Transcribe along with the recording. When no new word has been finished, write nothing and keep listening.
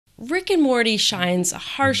Rick and Morty shines a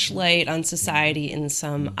harsh light on society in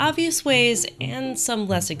some obvious ways and some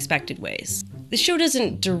less expected ways. The show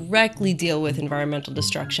doesn't directly deal with environmental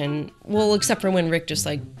destruction, well, except for when Rick just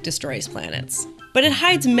destroys planets. But it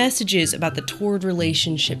hides messages about the toward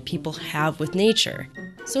relationship people have with nature.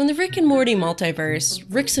 So in the Rick and Morty multiverse,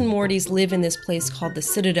 Ricks and Mortys live in this place called the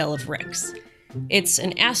Citadel of Ricks. It's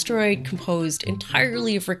an asteroid composed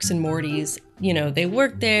entirely of Ricks and Mortys. You know, they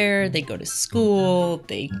work there, they go to school,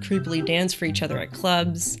 they creepily dance for each other at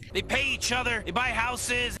clubs. They pay each other, they buy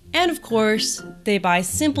houses. And of course, they buy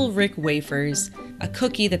Simple Rick wafers, a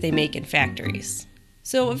cookie that they make in factories.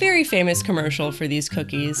 So a very famous commercial for these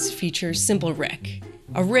cookies features Simple Rick.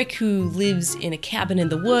 A Rick who lives in a cabin in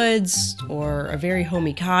the woods, or a very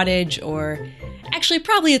homey cottage, or actually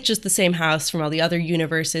probably it's just the same house from all the other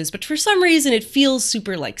universes, but for some reason it feels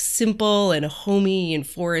super simple and homey and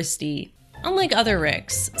foresty. Unlike other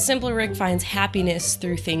Ricks, Simple Rick finds happiness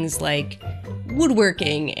through things like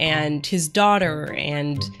woodworking and his daughter,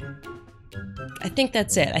 and I think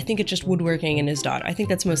that's it. I think it's just woodworking and his daughter. I think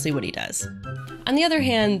that's mostly what he does. On the other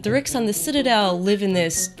hand, the Ricks on the Citadel live in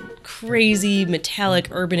this crazy metallic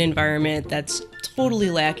urban environment that's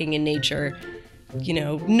totally lacking in nature. You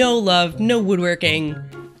know, no love, no woodworking.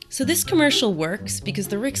 So this commercial works because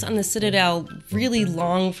the Ricks on the Citadel really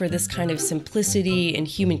long for this kind of simplicity and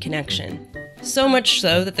human connection. So much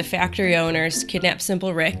so that the factory owners kidnap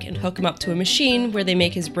Simple Rick and hook him up to a machine where they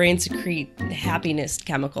make his brain secrete happiness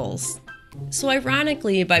chemicals. So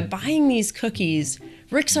ironically, by buying these cookies,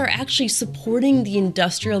 Ricks are actually supporting the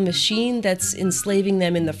industrial machine that's enslaving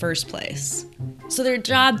them in the first place. So their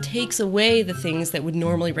job takes away the things that would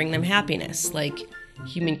normally bring them happiness, like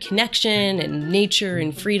human connection and nature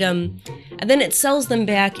and freedom, and then it sells them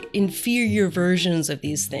back inferior versions of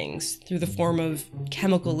these things through the form of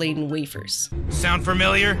chemical-laden wafers. Sound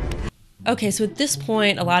familiar? Okay, so at this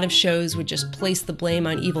point, a lot of shows would just place the blame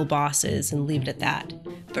on evil bosses and leave it at that.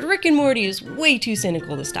 But Rick and Morty is way too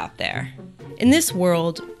cynical to stop there. In this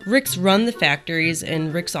world, Ricks run the factories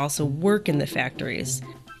and Ricks also work in the factories.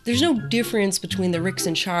 There's no difference between the Ricks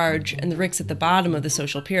in charge and the Ricks at the bottom of the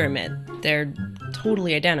social pyramid. They're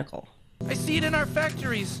totally identical. I see it in our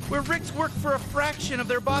factories, where Ricks work for a fraction of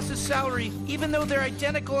their boss's salary, even though they're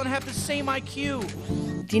identical and have the same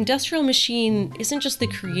IQ. The industrial machine isn't just the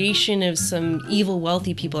creation of some evil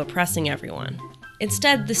wealthy people oppressing everyone.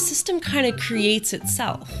 Instead, the system kind of creates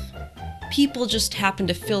itself. People just happen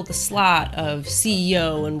to fill the slot of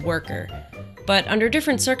CEO and worker. But under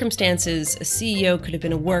different circumstances, a CEO could have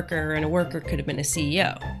been a worker and a worker could have been a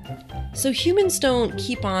CEO. So humans don't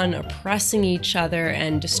keep on oppressing each other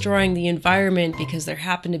and destroying the environment because there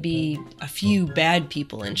happen to be a few bad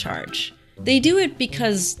people in charge. They do it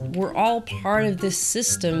because we're all part of this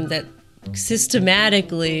system that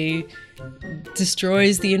systematically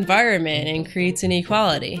destroys the environment and creates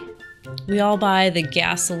inequality. We all buy the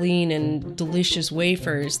gasoline and delicious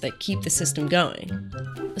wafers that keep the system going.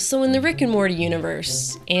 So in the Rick and Morty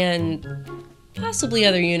universe, and possibly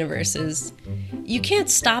other universes, you can't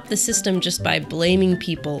stop the system just by blaming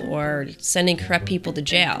people or sending corrupt people to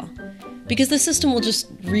jail, because the system will just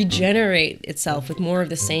regenerate itself with more of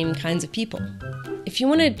the same kinds of people. If you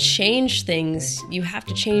want to change things, you have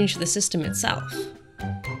to change the system itself.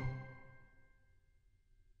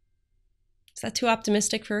 Is that too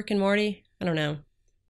optimistic for Rick and Morty? I don't know.